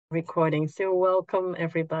recording. So welcome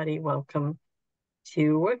everybody. Welcome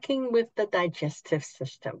to working with the digestive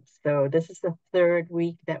system. So this is the third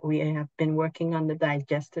week that we have been working on the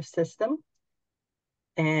digestive system.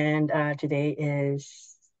 And today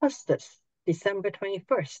is solstice, December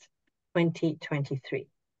 21st, 2023.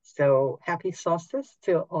 So happy solstice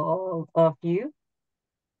to all of you.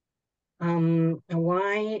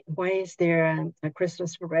 Why is there a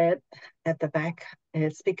Christmas red at the back?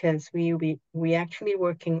 It's because we actually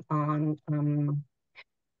working on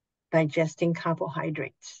digesting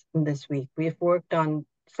carbohydrates this week. We've worked on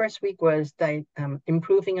first week was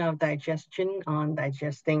improving our digestion on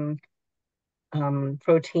digesting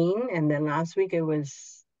protein, and then last week it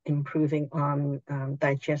was improving on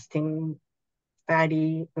digesting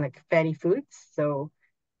fatty foods. So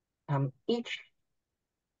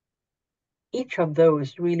each of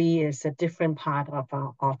those really is a different part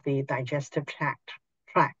of the digestive tract.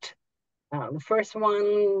 The first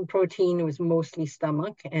one, protein, was mostly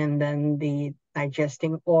stomach, and then the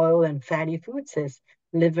digesting oil and fatty foods is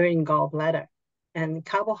liver and gallbladder. And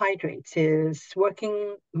carbohydrates is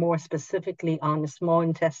working more specifically on the small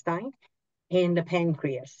intestine and the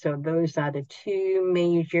pancreas. So those are the two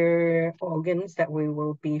major organs that we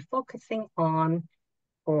will be focusing on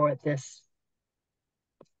for this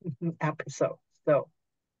episode. So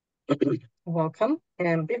welcome.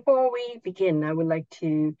 And before we begin, I would like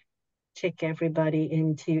to take everybody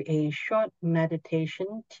into a short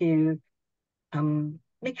meditation to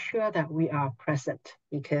make sure that we are present,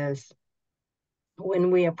 because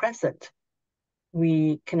when we are present,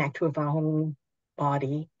 we connect with our own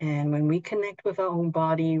body. And when we connect with our own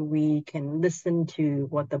body, we can listen to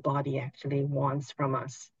what the body actually wants from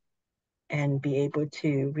us and be able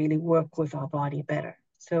to really work with our body better.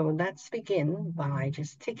 So let's begin by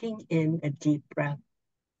just taking in a deep breath.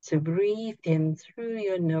 So breathe in through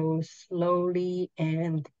your nose slowly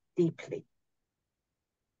and deeply.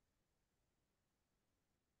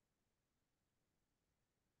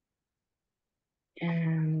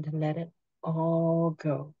 And let it all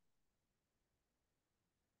go.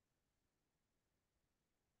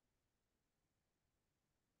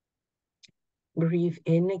 Breathe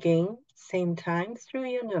in again, same time through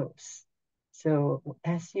your nose. So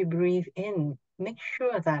as you breathe in, make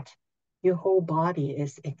sure that your whole body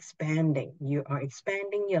is expanding. You are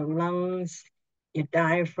expanding your lungs, your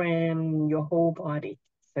diaphragm, your whole body.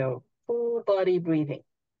 So full body breathing.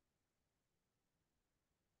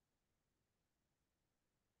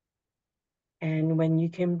 And when you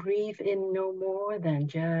can breathe in no more, then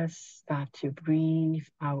just start to breathe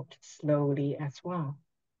out slowly as well.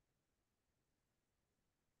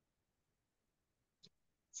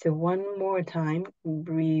 So one more time,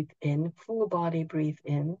 breathe in, full body breathe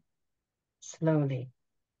in, slowly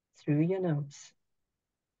through your nose.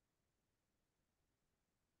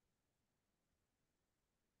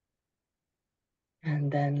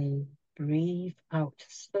 And then breathe out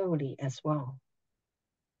slowly as well.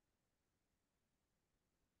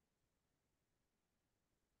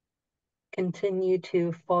 Continue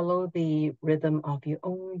to follow the rhythm of your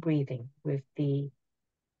own breathing with the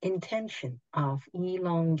intention of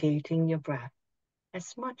elongating your breath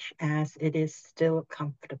as much as it is still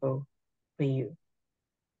comfortable for you.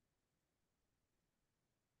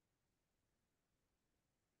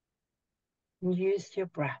 Use your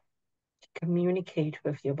breath to communicate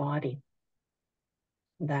with your body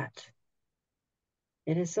that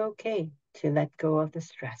it is okay to let go of the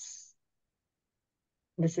stress.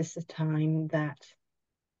 This is the time that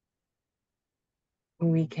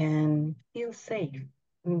we can feel safe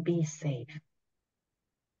and be safe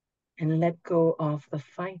and let go of the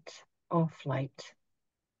fight or flight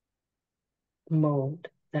mode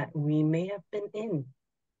that we may have been in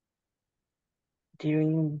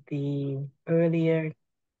during the earlier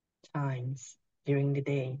times during the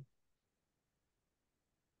day.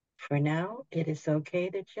 For now, it is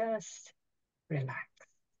okay to just relax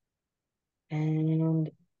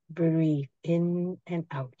and breathe in and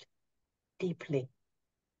out deeply.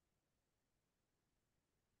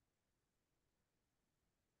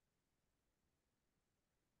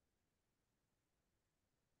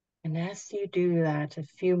 And as you do that a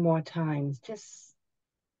few more times, just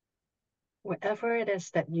wherever it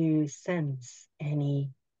is that you sense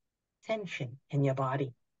any tension in your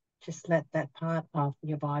body, just let that part of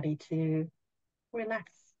your body to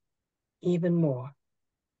relax even more,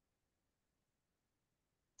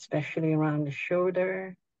 especially around the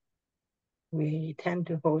shoulder. We tend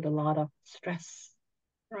to hold a lot of stress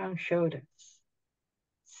around shoulders.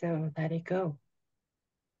 So let it go.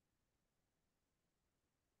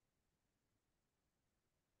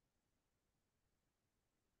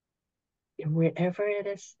 wherever it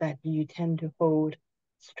is that you tend to hold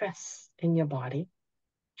stress in your body,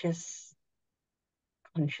 just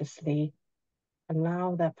consciously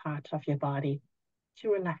allow that part of your body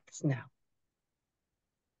to relax now.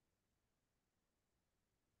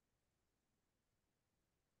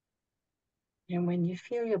 And when you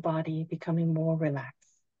feel your body becoming more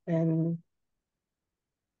relaxed, then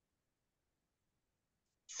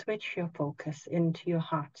switch your focus into your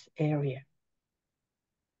heart area.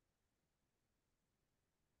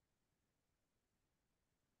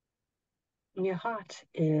 Your heart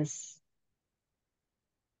is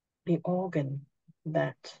the organ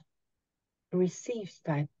that receives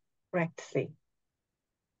directly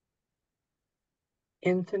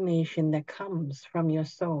information that comes from your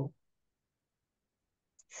soul.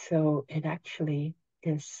 So it actually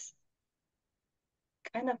is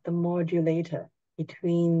kind of the modulator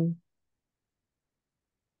between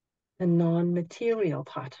the non-material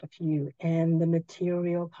part of you and the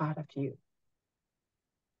material part of you.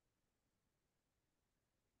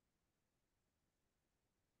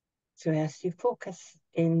 So as you focus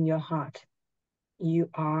in your heart, you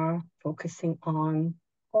are focusing on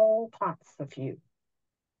all parts of you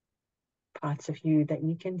that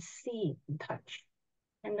you can see and touch,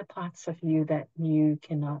 and the parts of you that you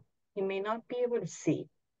may not be able to see,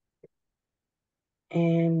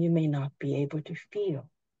 and you may not be able to feel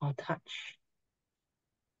or touch,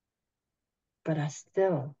 but are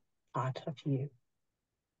still part of you.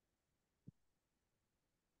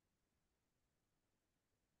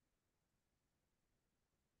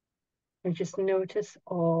 And just notice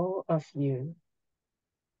all of you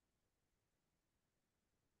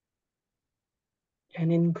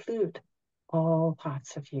and include all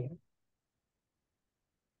parts of you.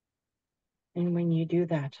 And when you do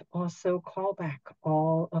that, also call back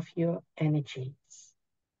all of your energies,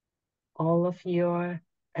 all of your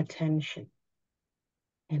attention,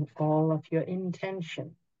 and all of your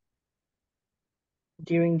intention.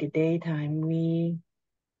 During the daytime,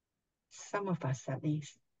 some of us at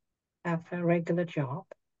least, have a regular job,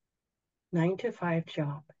 9 to 5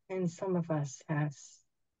 job, and some of us has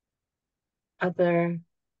other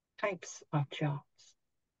types of jobs.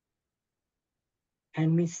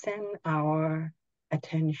 And we send our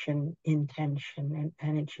attention, intention, and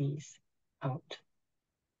energies out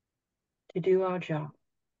to do our job,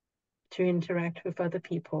 to interact with other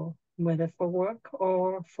people, whether for work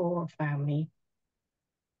or for family.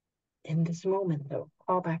 In this moment, though,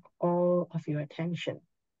 call back all of your attention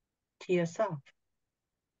to yourself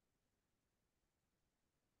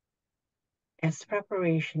as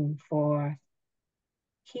preparation for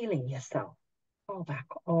healing yourself. Call back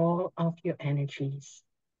all of your energies,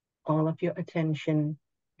 all of your attention,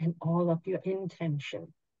 and all of your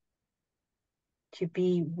intention to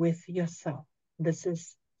be with yourself. This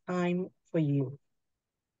is time for you,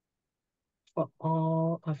 for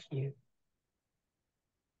all of you.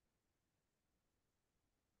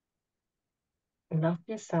 Love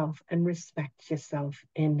yourself and respect yourself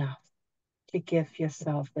enough to give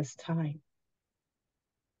yourself this time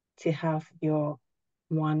to have your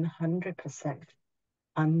 100%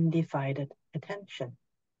 undivided attention.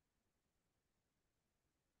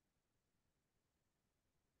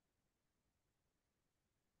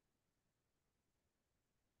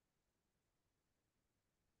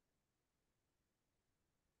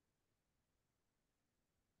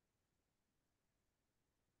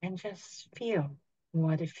 And just feel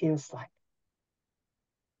what it feels like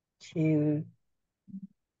to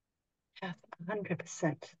have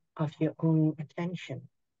 100% of your own attention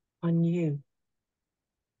on you.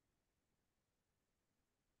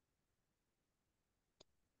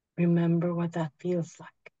 Remember what that feels like.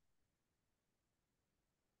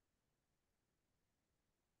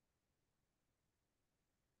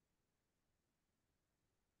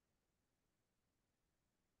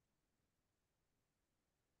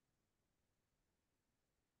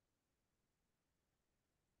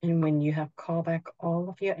 And when you have called back all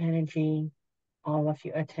of your energy, all of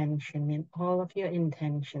your attention, and all of your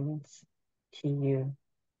intentions to you,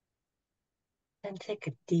 then take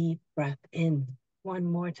a deep breath in one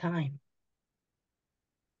more time.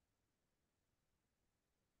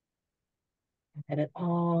 Let it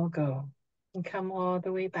all go and come all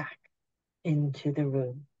the way back into the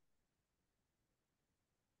room.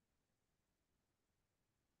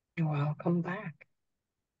 Welcome back.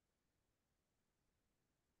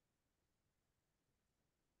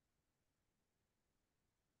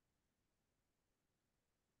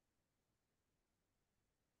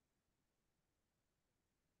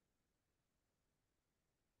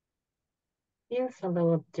 Feels a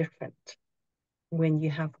little different when you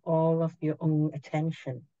have all of your own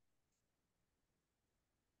attention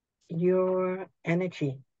your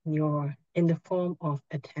energy, your in the form of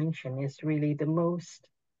attention, is really the most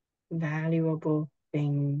valuable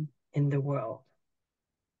thing in the world.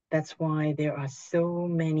 That's why there are so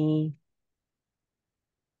many,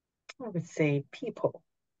 I would say, people,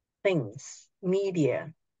 things,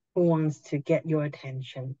 media, who wants to get your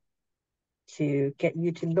attention, to get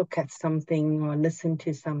you to look at something or listen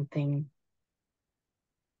to something.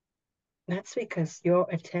 That's because your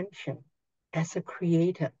attention, as a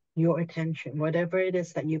creator, your attention, whatever it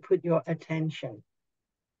is that you put your attention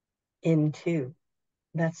into,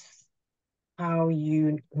 that's how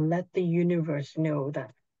you let the universe know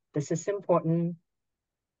that this is important.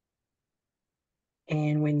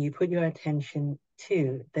 And when you put your attention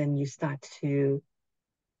to, then you start to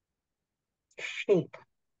shape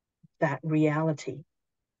that reality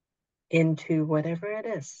into whatever it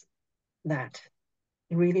is that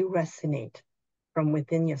really resonate from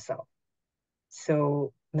within yourself.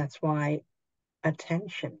 So that's why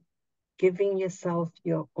attention, giving yourself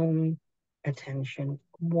your own attention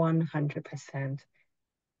 100%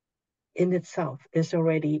 in itself is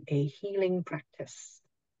already a healing practice.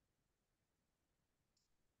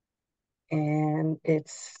 And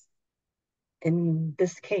it's, in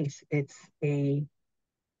this case, it's a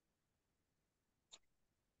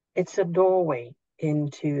doorway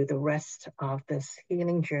into the rest of this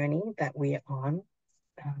healing journey that we are on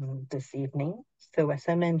this evening. So as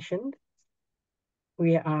I mentioned,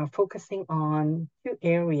 we are focusing on 2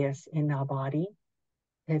 areas in our body.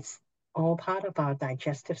 It's all part of our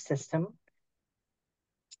digestive system,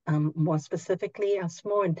 more specifically our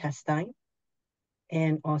small intestine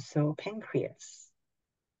and also pancreas.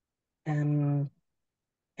 And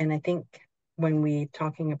I think when we're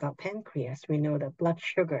talking about pancreas, we know that blood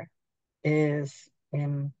sugar is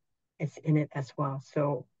it's in it as well.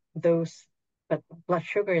 So but blood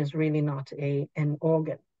sugar is really not an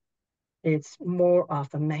organ. It's more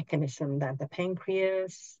of a mechanism that the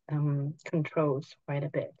pancreas controls quite a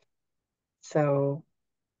bit. So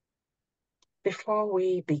before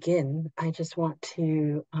we begin, I just want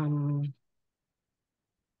to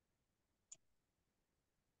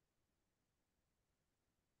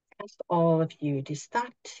ask all of you to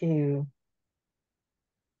start to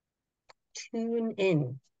tune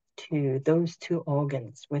in to those 2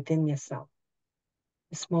 organs within yourself.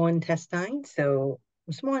 The small intestine. So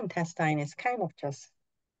the small intestine is kind of just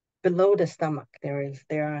below the stomach. There is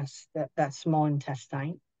that small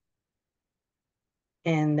intestine.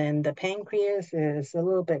 And then the pancreas is a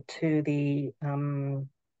little bit to the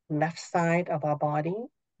left side of our body,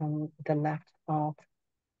 the left of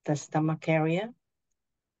the stomach area.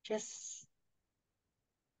 Just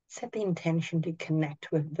set the intention to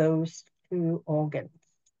connect with those 2 organs.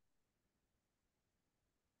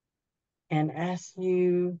 And as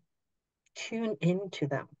you tune into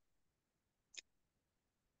them,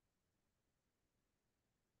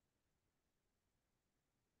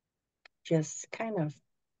 just kind of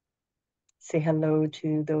say hello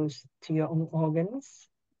to your own organs.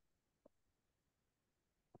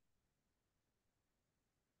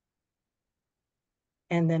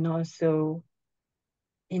 And then also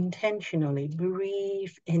intentionally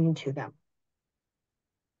breathe into them.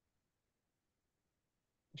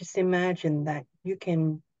 Just imagine that you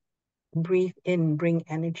can breathe in, bring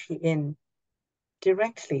energy in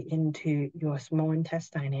directly into your small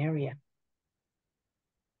intestine area.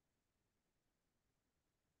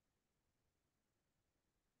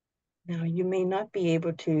 Now, you may not be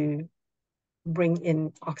able to bring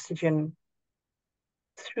in oxygen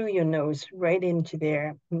through your nose right into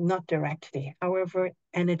there, not directly. However,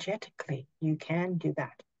 energetically, you can do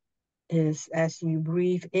that. Is as you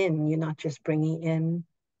breathe in, you're not just bringing in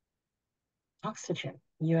oxygen,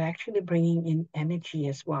 you're actually bringing in energy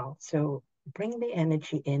as well. So bring the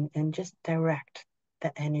energy in and just direct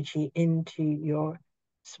the energy into your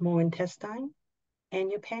small intestine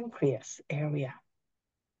and your pancreas area.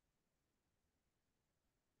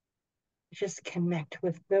 Just connect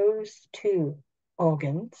with those 2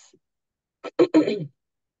 organs.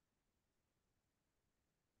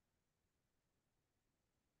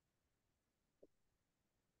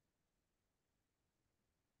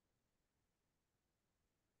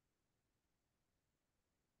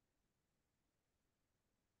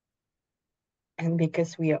 And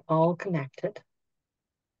because we are all connected,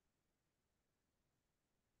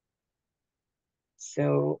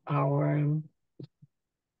 so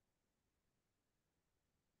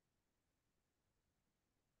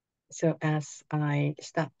as I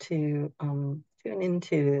start to tune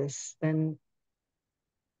into this, then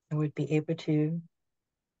I would be able to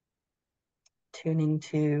tune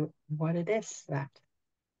into what it is that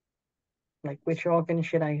Like, which organ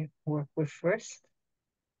should I work with first?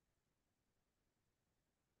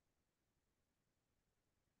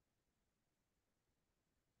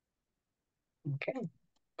 Okay.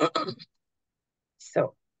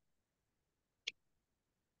 So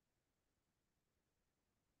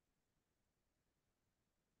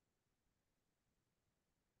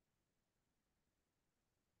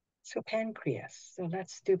pancreas. So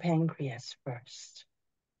let's do pancreas first.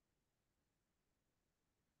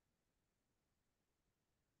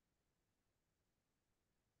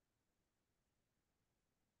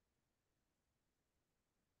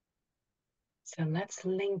 So let's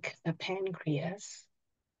link the pancreas.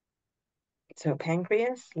 So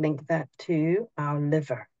pancreas, link that to our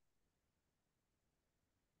liver.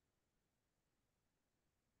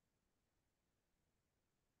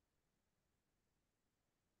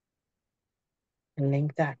 And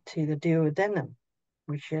link that to the duodenum,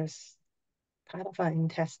 which is part of our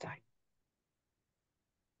intestine.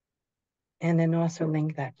 And then also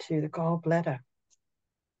link that to the gallbladder.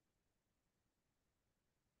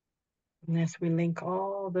 And as we link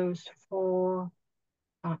all those 4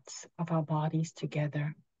 parts of our bodies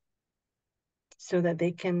together so that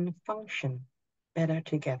they can function better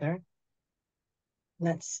together,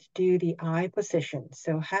 let's do the eye position.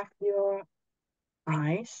 So have your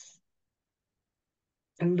eyes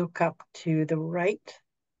and look up to the right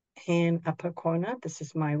hand upper corner. This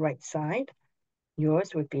is my right side.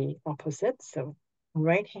 Yours would be opposite. So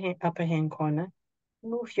right hand upper hand corner.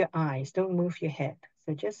 Move your eyes. Don't move your head.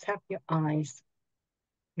 So just have your eyes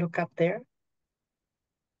look up there.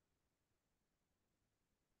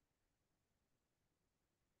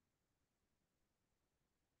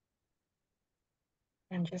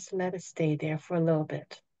 And just let it stay there for a little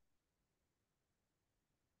bit.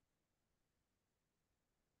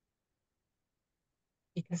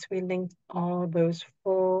 Because we linked all those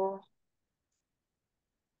 4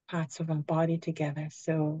 parts of our body together.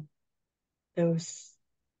 So those,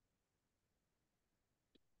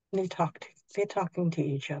 they're talking to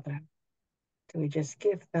each other. So we just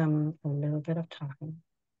give them a little bit of time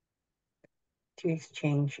to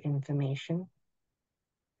exchange information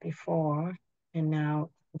before, and now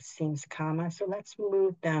it seems calmer. So let's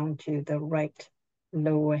move down to the right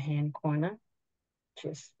lower hand corner,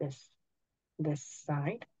 just this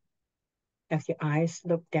side. As your eyes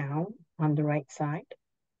look down on the right side.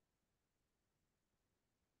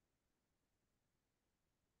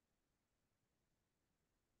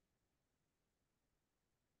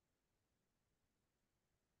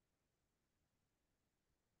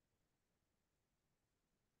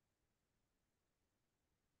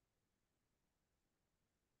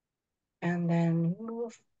 And then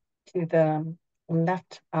move to the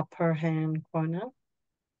left upper hand corner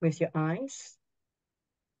with your eyes.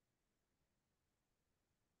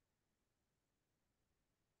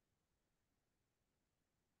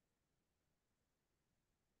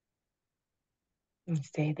 And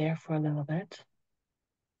stay there for a little bit.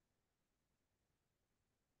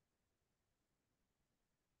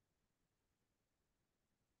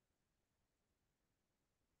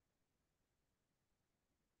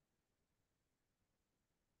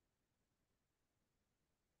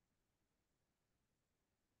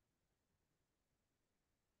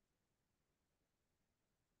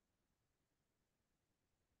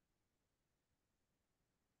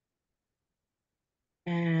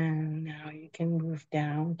 And now you can move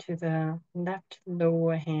down to the left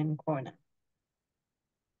lower hand corner.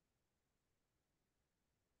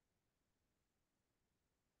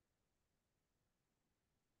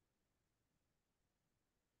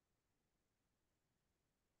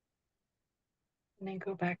 And then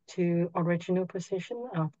go back to original position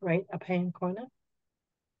of right upper hand corner.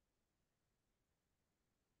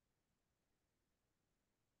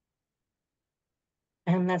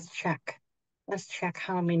 And let's check. Let's check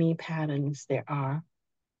how many patterns there are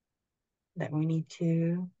that we need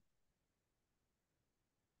to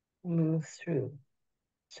move through.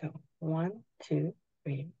 So 1, 2,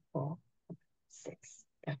 3, 4, 6,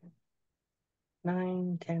 7,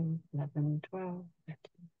 9, 10, 11, 12, 13,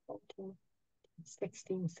 14,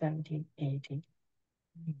 16, 17, 18,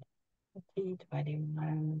 19, 20,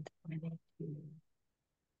 21, 22,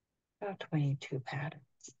 about 22 patterns.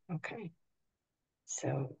 Okay.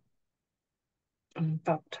 So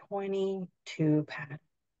about 22 patterns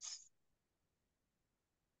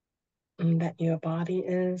that your body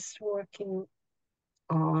is working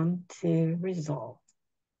on to resolve.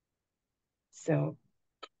 So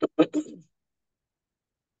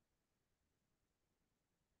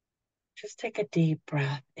just take a deep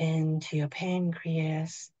breath into your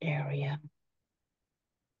pancreas area.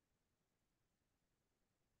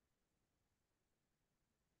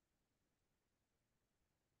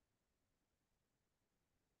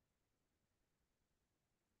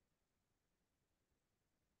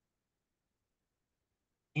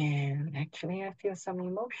 And actually, I feel some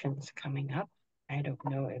emotions coming up. I don't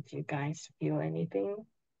know if you guys feel anything,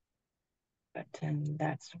 but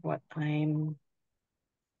that's what I'm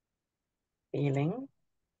feeling.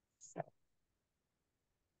 So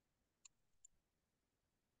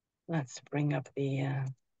let's bring up the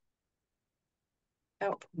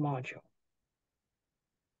help module.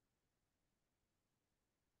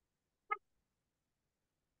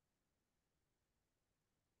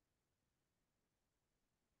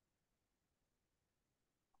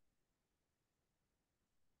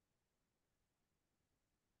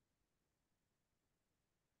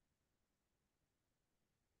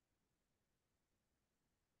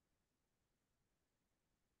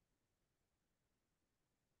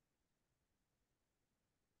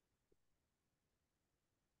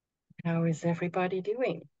 How is everybody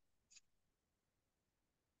doing,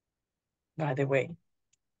 by the way?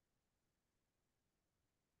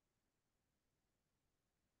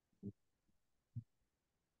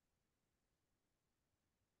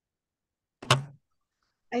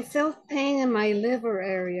 I felt pain in my liver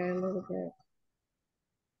area a little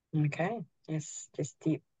bit. Okay,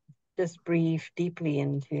 just breathe deeply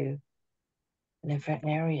into liver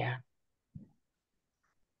area.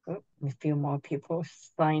 Oh, a few more people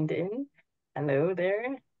signed in. Hello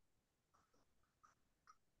there.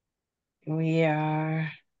 We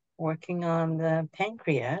are working on the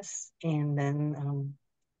pancreas and then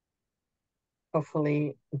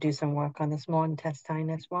hopefully do some work on the small intestine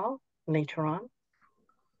as well later on.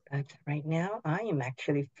 But right now, I am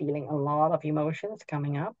actually feeling a lot of emotions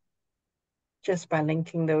coming up just by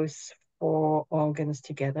linking those four organs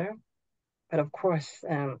together. But of course,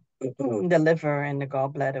 the liver and the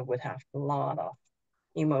gallbladder would have a lot of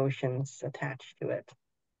emotions attached to it.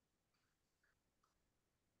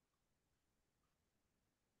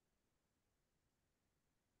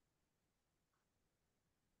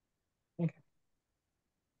 Okay.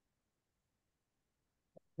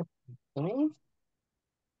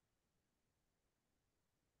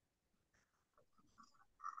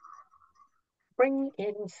 Bring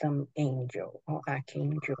in some angel or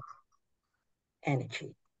archangel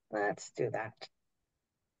energy. Let's do that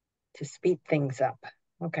to speed things up.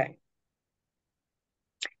 Okay.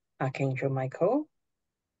 Archangel Michael,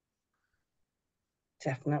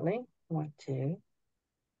 definitely want to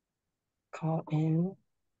call in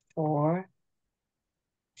for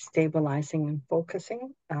stabilizing and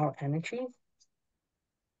focusing our energy.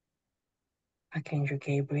 Archangel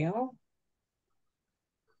Gabriel,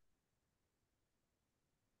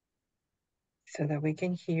 so that we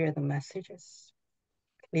can hear the messages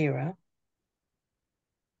clearer.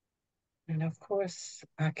 And of course,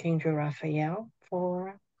 Archangel Raphael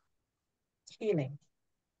for healing.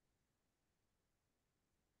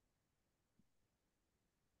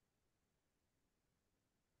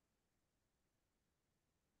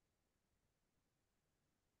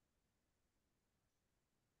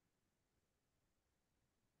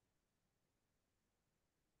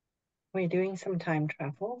 We're doing some time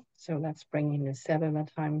travel, so let's bring in the cellular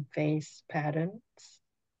time phase patterns.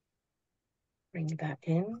 Bring that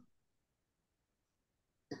in.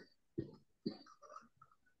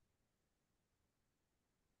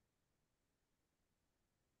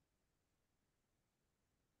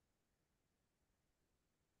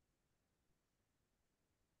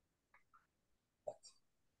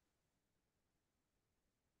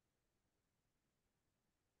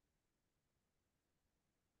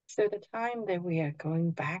 So the time that we are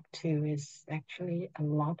going back to is actually a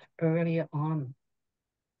lot earlier on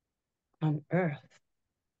Earth.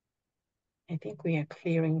 I think we are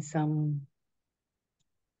clearing some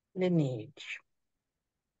lineage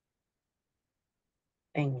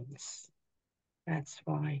things. That's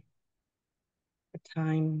why the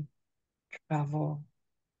time travel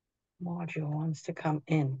module wants to come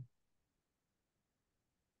in.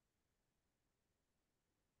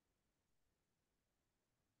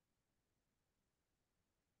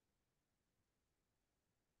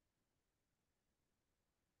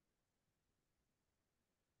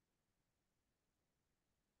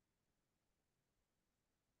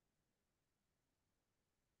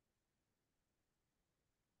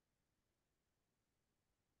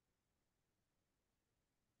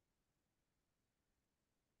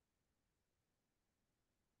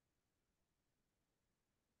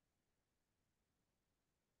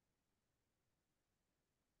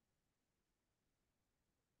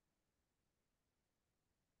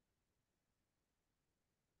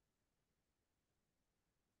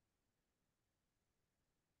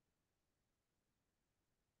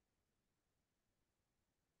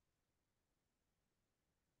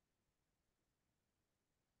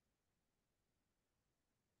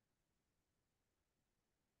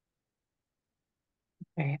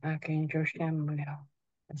 Okay, Archangel Samuel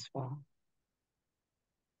as well.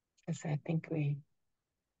 Because I think we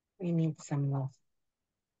need some love.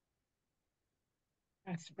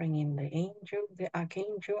 Let's bring in the angel, the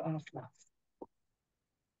Archangel of love.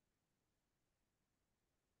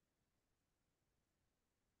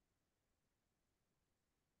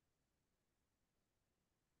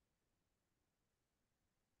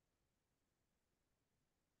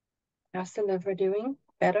 How's the liver doing?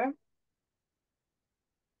 Better?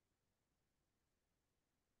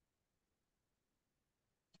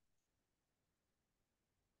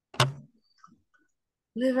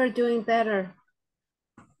 Liver doing better.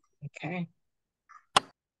 Okay.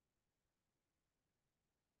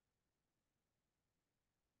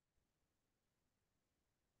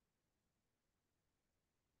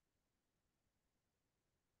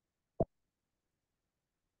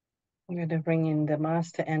 I'm going to bring in the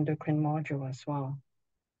master endocrine module as well.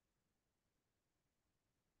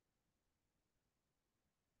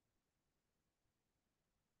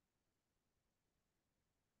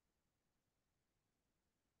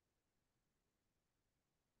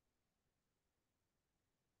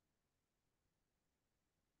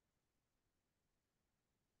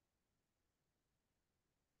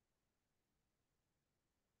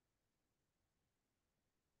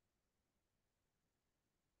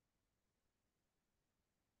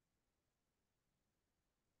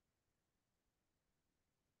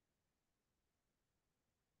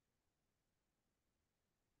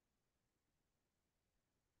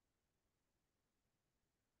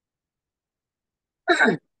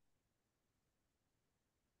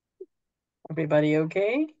 Everybody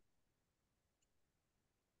okay?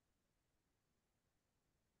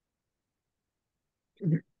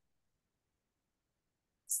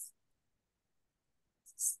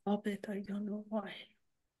 Stop it, I don't know why.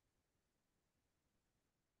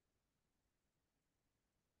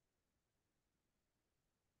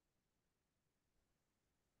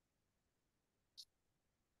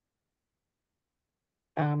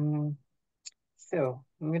 So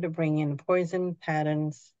I'm going to bring in poison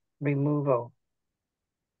patterns removal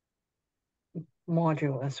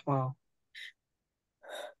module as well.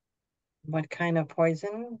 What kind of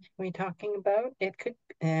poison are we talking about? It could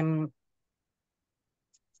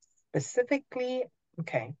specifically,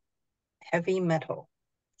 okay, heavy metal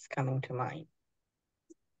is coming to mind.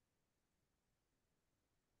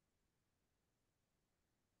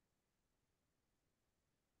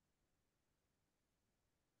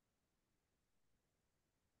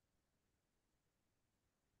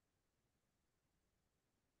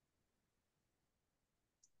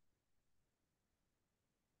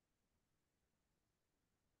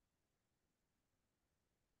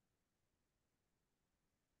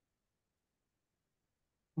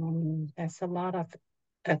 There's a lot of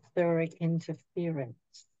etheric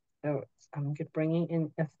interference. So I'm bringing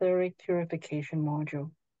in etheric purification module.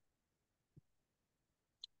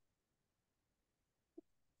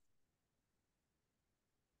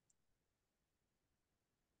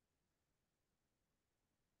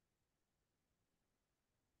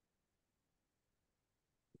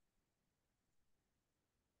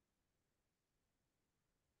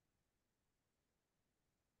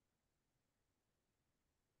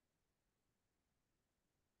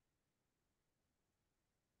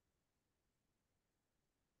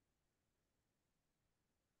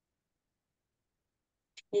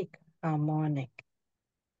 Peak harmonic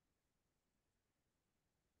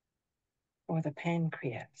for the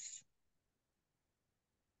pancreas.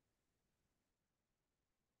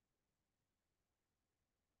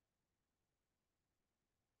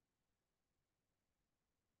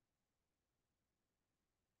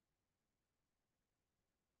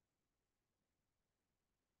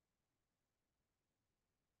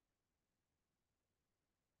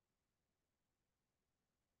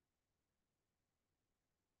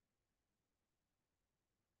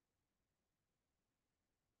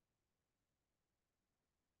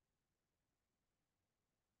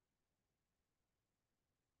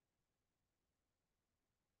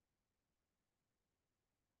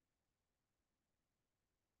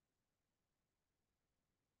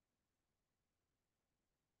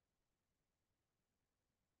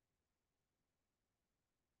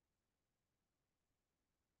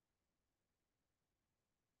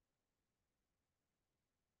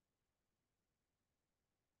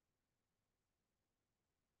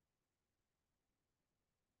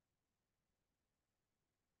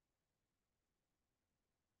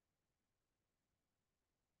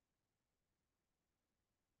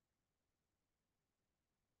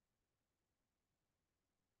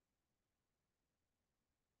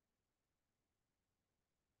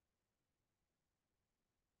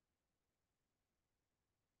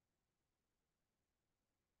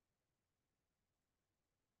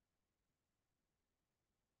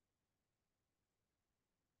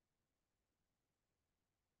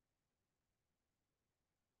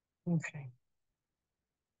 Okay.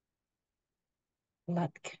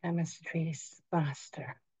 Blood chemistry is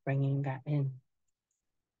faster, bringing that in.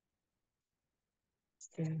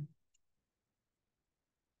 Still.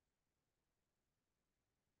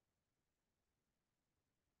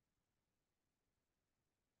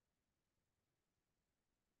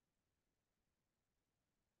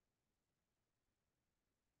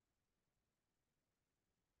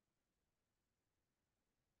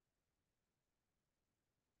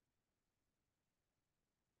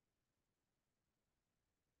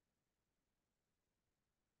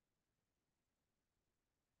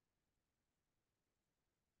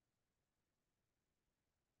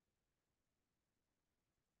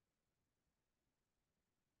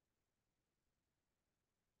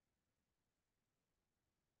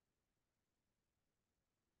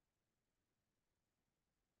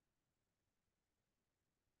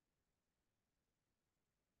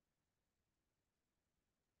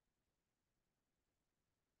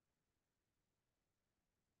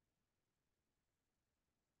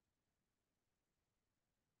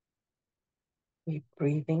 Keep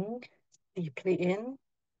breathing deeply in.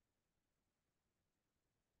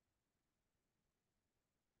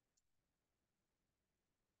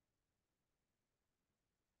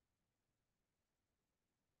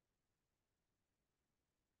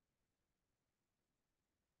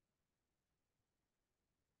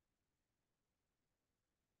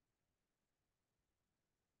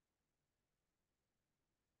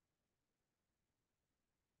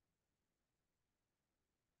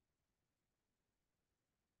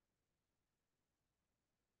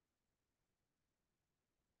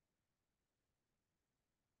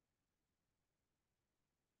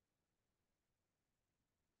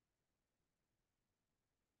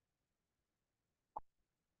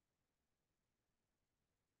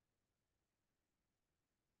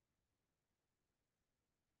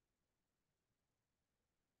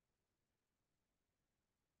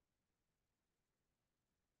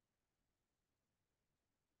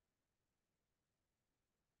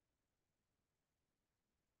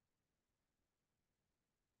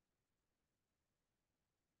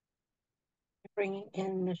 Bringing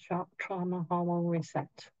in the shock trauma hormone reset.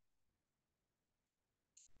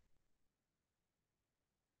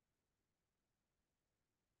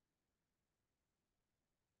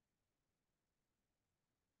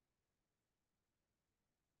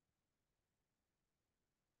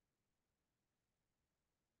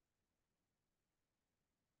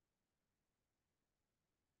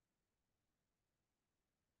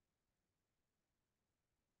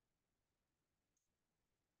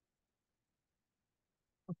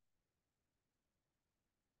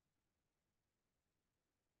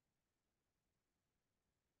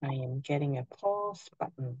 I am getting a pause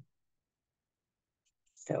button.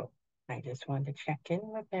 So I just want to check in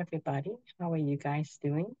with everybody. How are you guys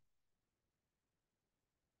doing?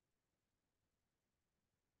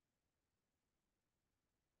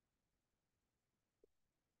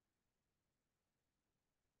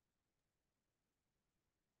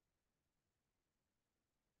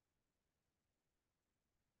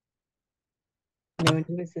 No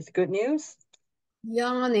news is good news.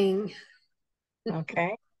 Yawning.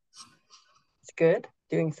 Okay. It's good.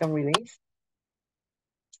 Doing some release.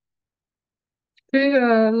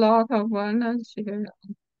 Trigger a lot of energy.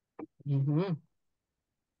 Mm-hmm.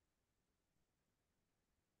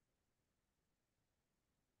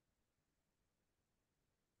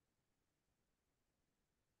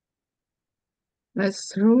 My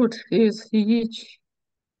throat is itchy.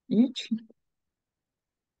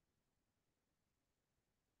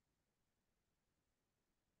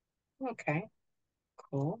 Okay.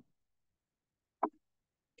 Cool.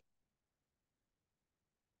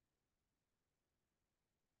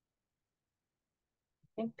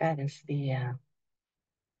 I think that is the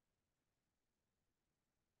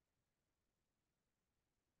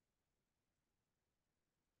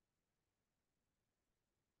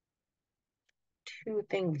two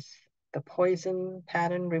things. The poison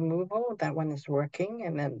pattern removal, that one is working,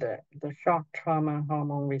 and then the shock trauma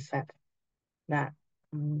hormone reset. That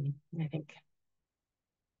I think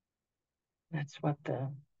that's what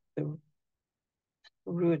the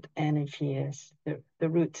root energy is. The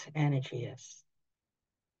root energy is.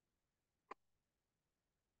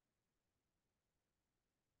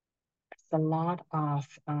 It's a lot of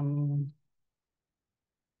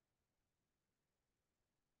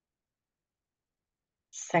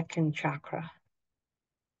second chakra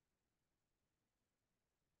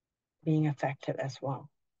being affected as well.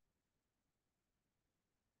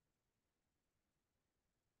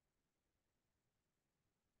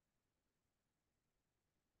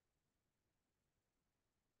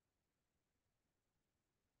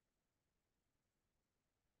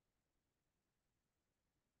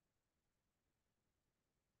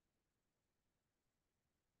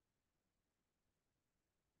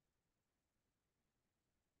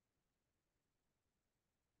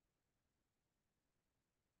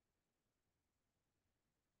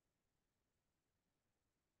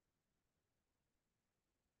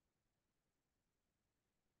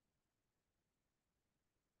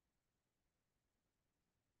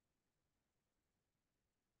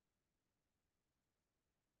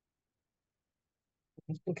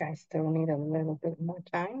 I think I still need a little bit more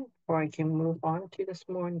time before I can move on to the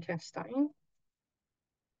small intestine.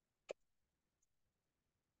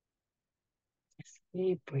 Just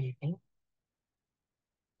keep breathing.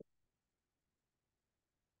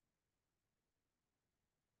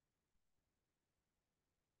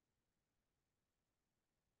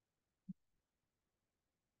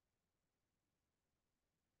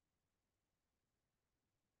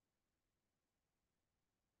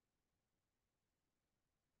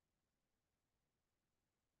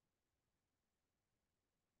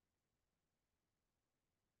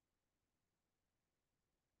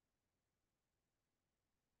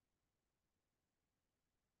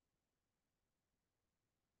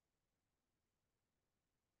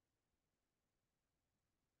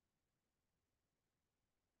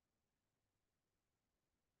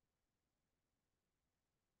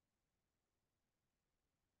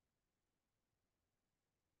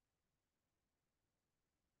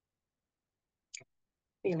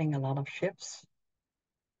 Feeling a lot of shifts.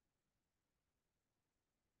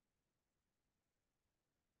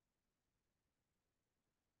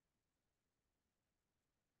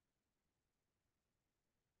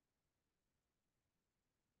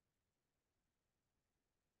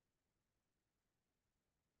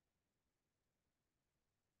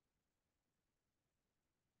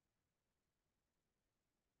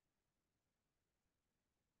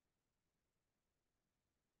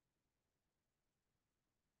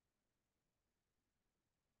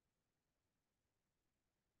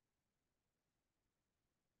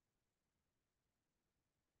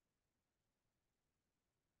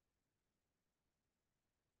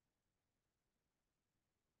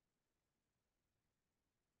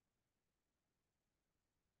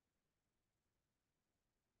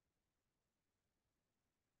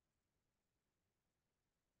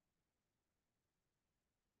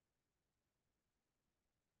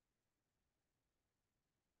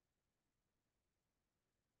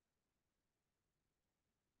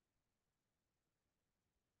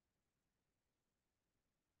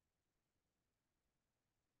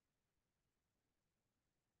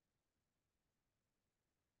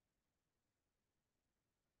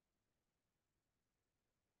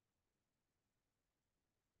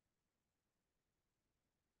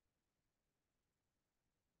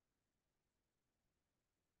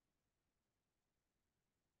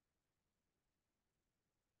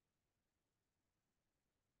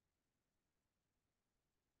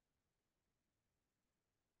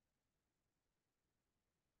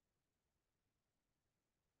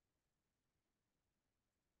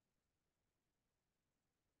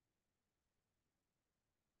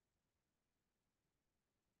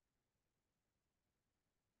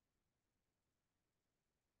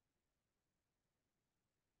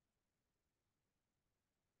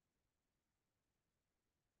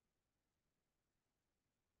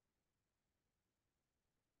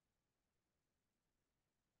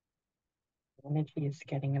 Energy is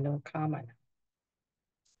getting a little calmer now.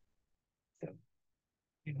 So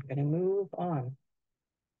I'm going to move on.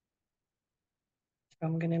 So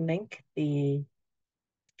I'm going to link the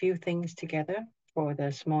few things together for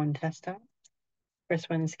the small intestine.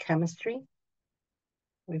 First one is chemistry.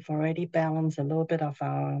 We've already balanced a little bit of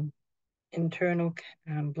our internal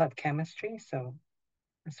blood chemistry, so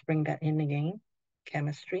let's bring that in again.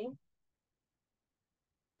 Chemistry,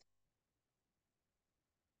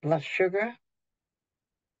 blood sugar,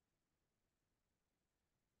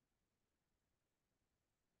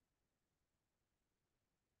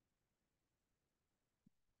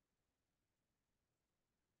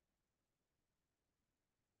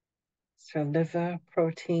 so liver,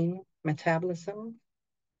 protein, metabolism,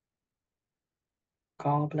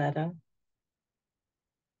 gallbladder,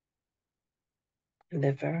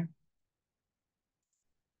 liver,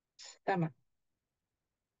 stomach.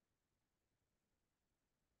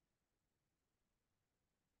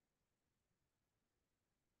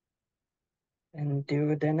 And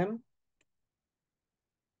duodenum,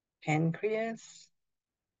 pancreas,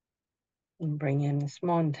 and bring in the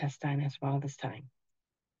small intestine as well this time.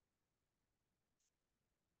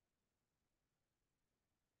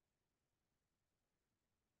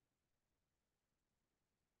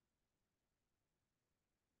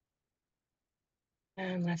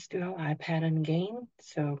 And let's do our eye pattern again.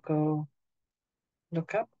 So go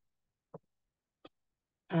look up.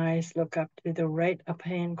 Eyes look up to the right upper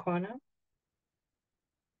hand corner.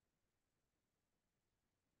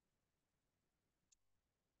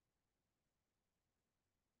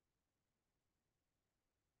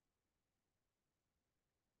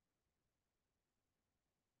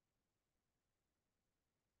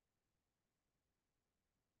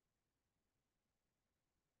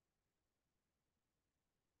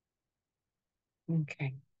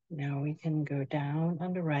 Okay, now we can go down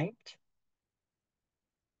on the right.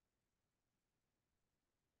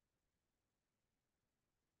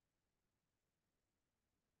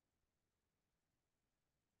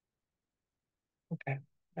 Okay,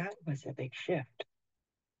 that was a big shift.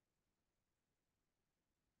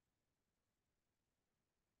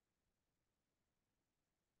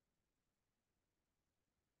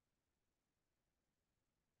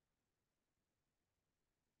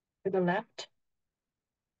 To the left.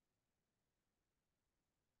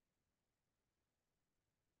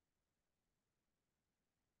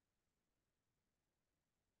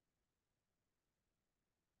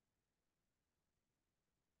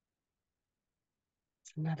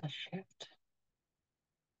 It's another shift.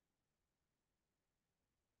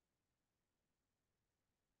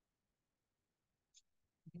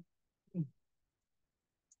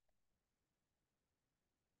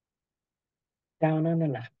 Down on the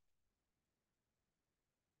left.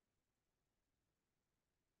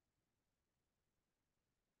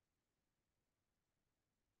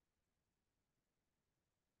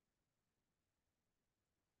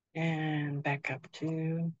 And back up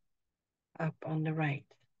on the right.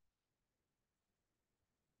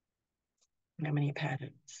 How many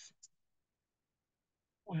patterns?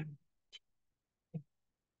 1,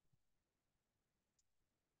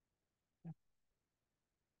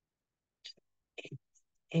 8,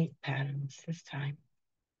 8 patterns this time.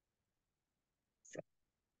 So,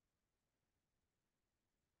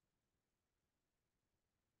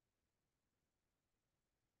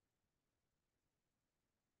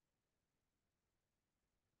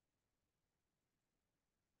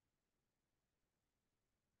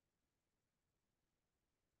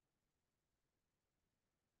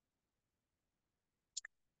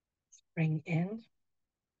 bring in.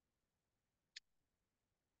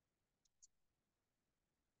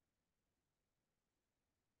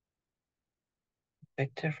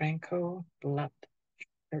 Victor Franco, blood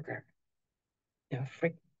sugar. No,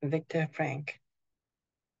 Victor Frank,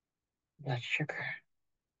 blood sugar.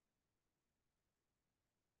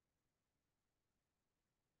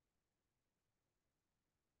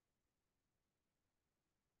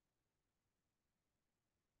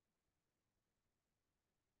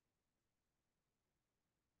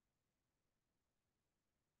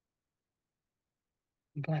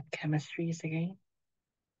 Blood chemistries again.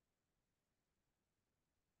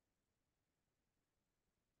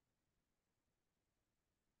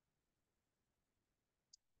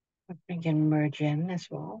 We can merge in as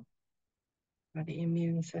well for the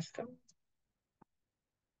immune system.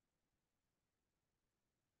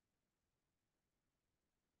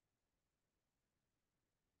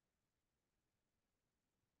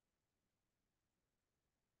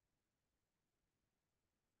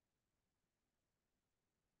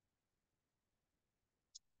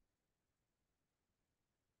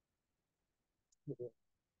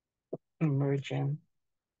 Merge in.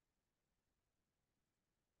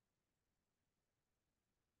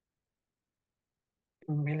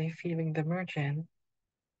 I'm really feeling the merge in.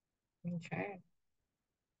 Okay.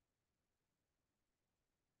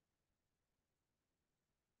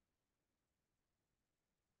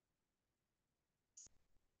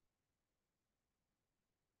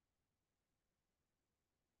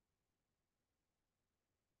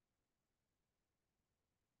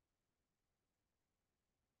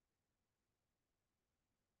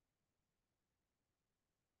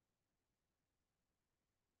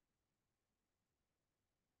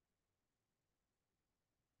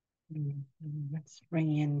 Let's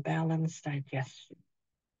bring in balanced digestion.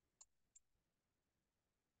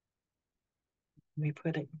 We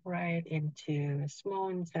put it right into the small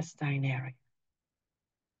intestine area.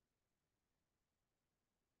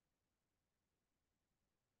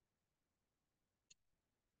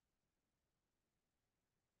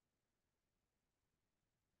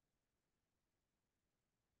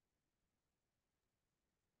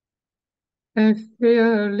 I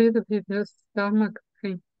feel a little bit of stomach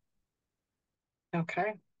pain.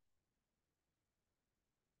 Okay.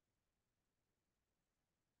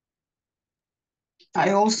 I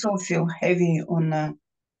also feel heavy on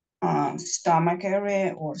the stomach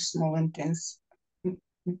area or small intestine.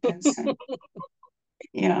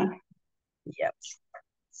 Yeah. Yep.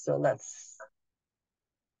 So that's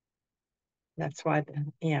why,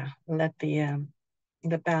 let the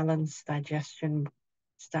balanced digestion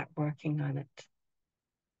start working on it.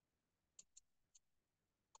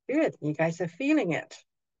 Good, you guys are feeling it.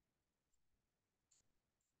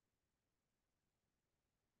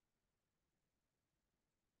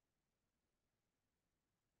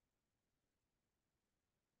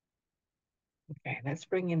 Okay, let's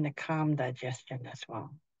bring in the calm digestion as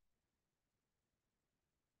well.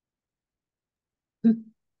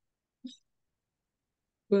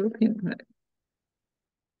 Burping, right?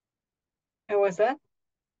 And what's that?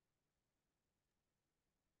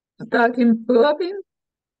 Starting burping.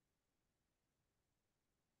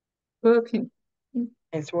 Burping.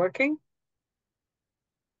 It's working?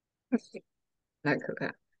 Like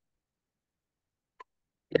that.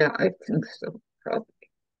 Yeah, I think so. Probably.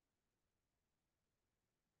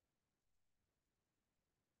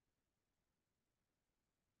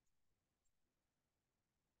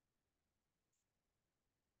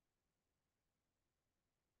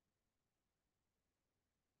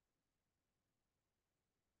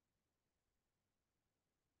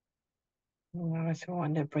 I also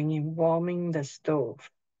want to bring in warming the stove.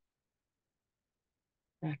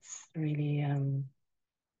 That's really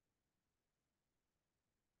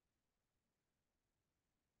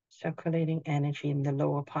circulating energy in the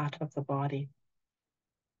lower part of the body.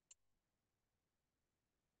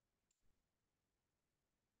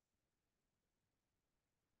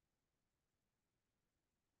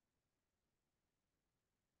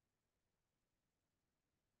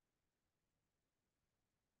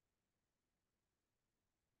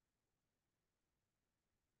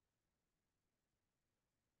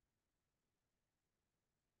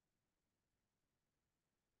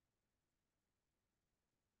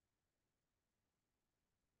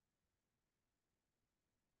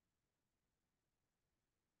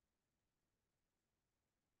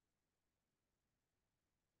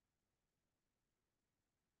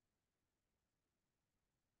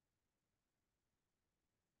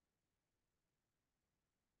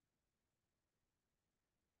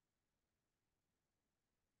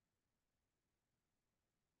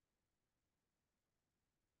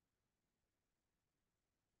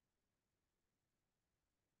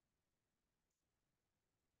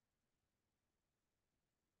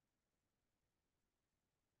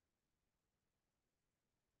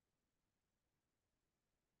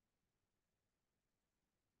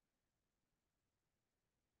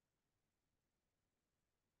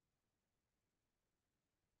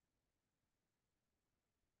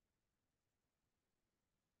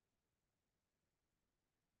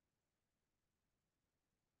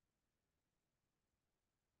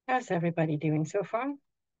 How's everybody doing so far?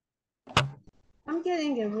 I'm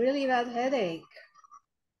getting a really bad headache.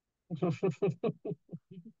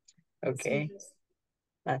 Okay,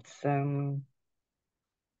 that's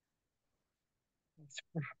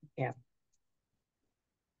yeah.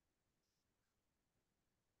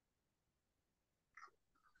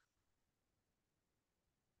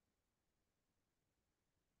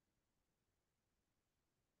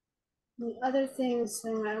 The other things,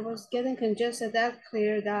 I was getting congested, that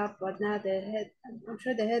cleared up, but now the head, I'm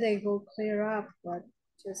sure the headache will clear up, but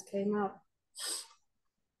just came up.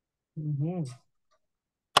 Mm-hmm.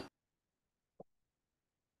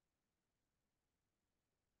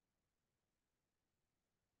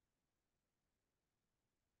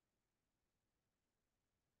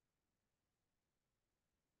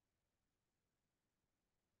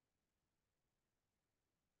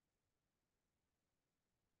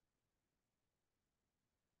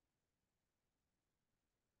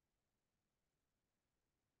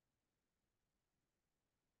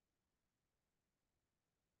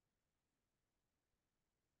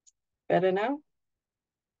 Better now?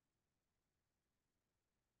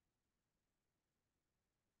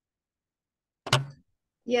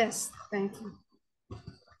 Yes, thank you.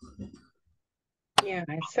 Yeah,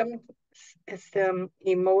 it's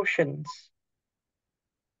emotions.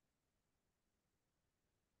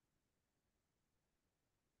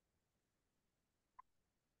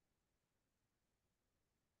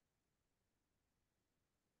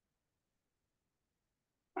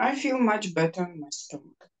 I feel much better in my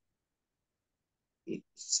stomach.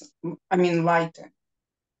 It's, I mean, lighter.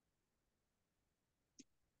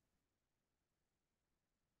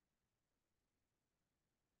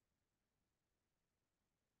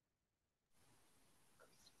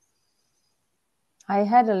 I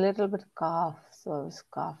had a little bit cough, so I was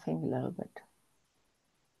coughing a little bit.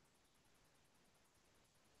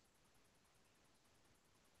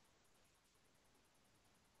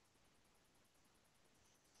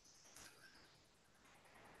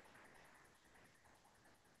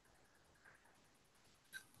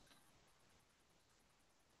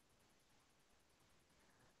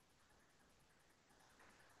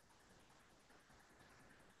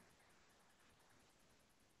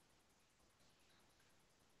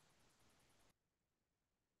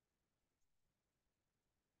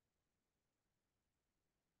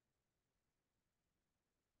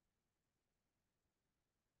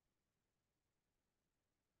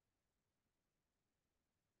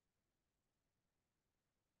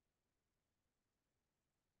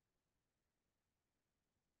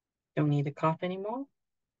 Don't need to cough anymore?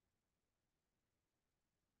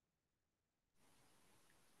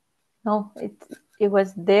 No, it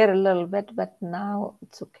was there a little bit, but now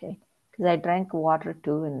it's okay because I drank water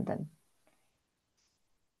too, and then.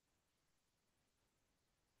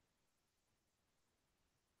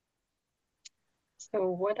 So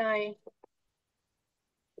what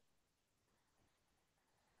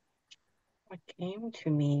came to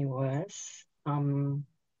me was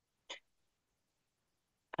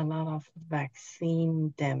a lot of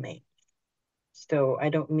vaccine damage. So I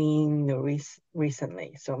don't mean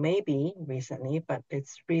recently. So maybe recently, but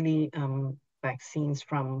it's really vaccines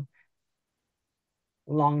from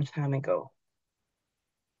long time ago.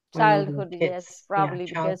 When we were Childhood, kids. yes, probably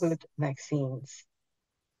Yeah, childhood vaccines.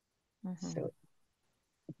 because. So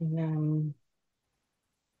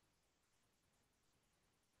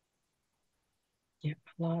yeah,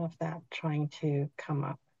 a lot of that trying to come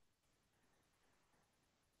up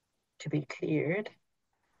to be cleared.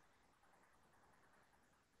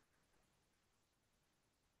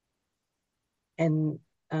 And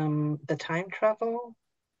the time travel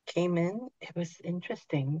came in. It was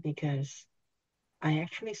interesting because I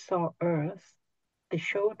actually saw Earth. They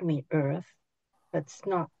showed me Earth, but it's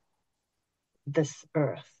not this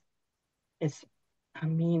Earth. It's, I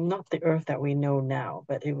mean, not the Earth that we know now,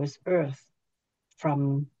 but it was Earth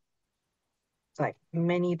from like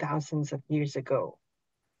many thousands of years ago.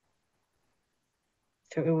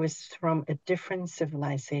 So it was from a different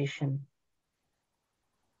civilization,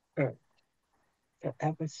 Earth. But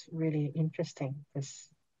that was really interesting because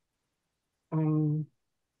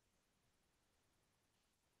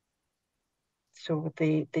so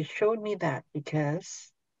they showed me that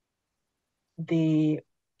because the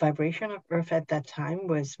vibration of Earth at that time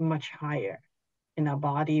was much higher, and our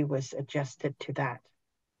body was adjusted to that.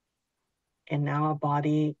 And now our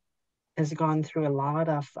body has gone through a lot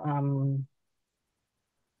of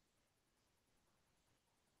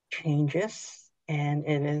changes, and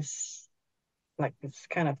it is like it's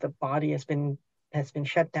kind of the body has been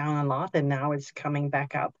shut down a lot, and now it's coming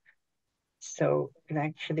back up. So it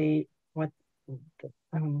actually what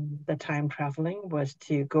the time traveling was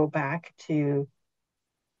to go back to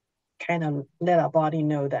kind of let our body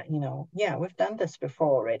know that, yeah, we've done this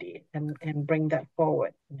before already, and bring that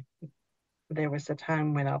forward. There was a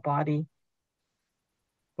time when our body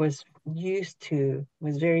was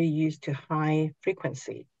very used to high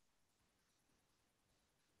frequency.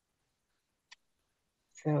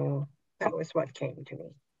 So that was what came to me.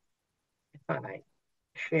 I thought I'd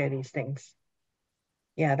share these things.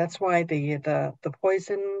 Yeah, that's why the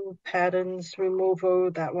poison patterns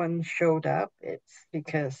removal, that one showed up. It's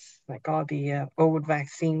because like all the old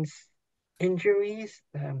vaccines injuries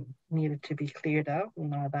needed to be cleared out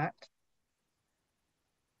and all that.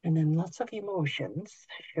 And then lots of emotions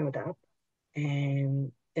showed up.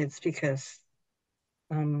 And it's because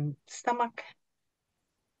stomach,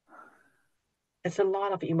 it's a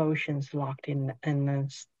lot of emotions locked in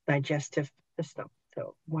the digestive system.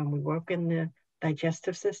 So when we work in the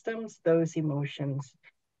digestive systems, those emotions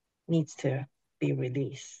needs to be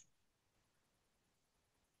released.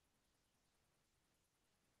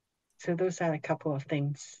 So those are a couple of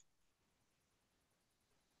things.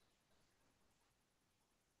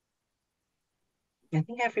 I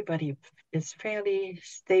think everybody is fairly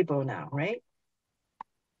stable now, right?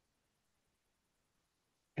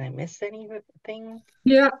 Did I miss anything?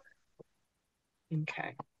 Yeah.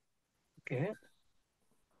 Okay, good.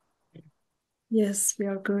 Yes, we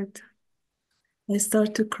are good. I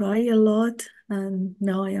start to cry a lot and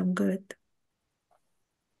now I am good.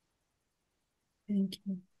 Thank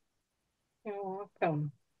you. You're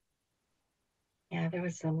welcome. Yeah, there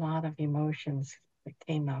was a lot of emotions that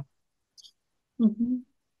came up.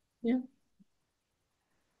 Yeah.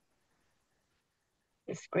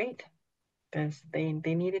 It's great because they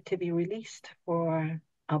needed to be released for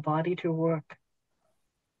our body to work,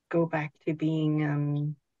 go back to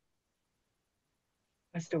being,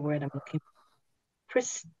 what's the word I'm looking for?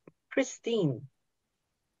 Pristine.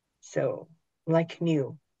 So, like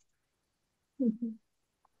new.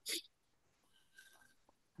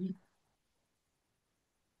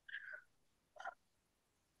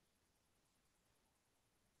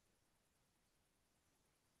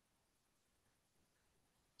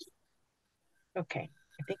 Okay,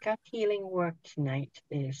 I think our healing work tonight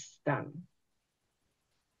is done.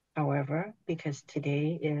 However, because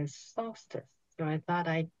today is solstice, so I thought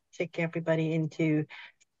I'd take everybody into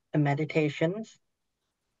the meditations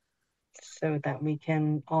so that we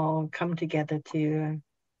can all come together to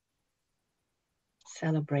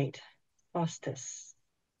celebrate solstice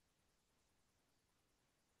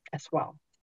as well.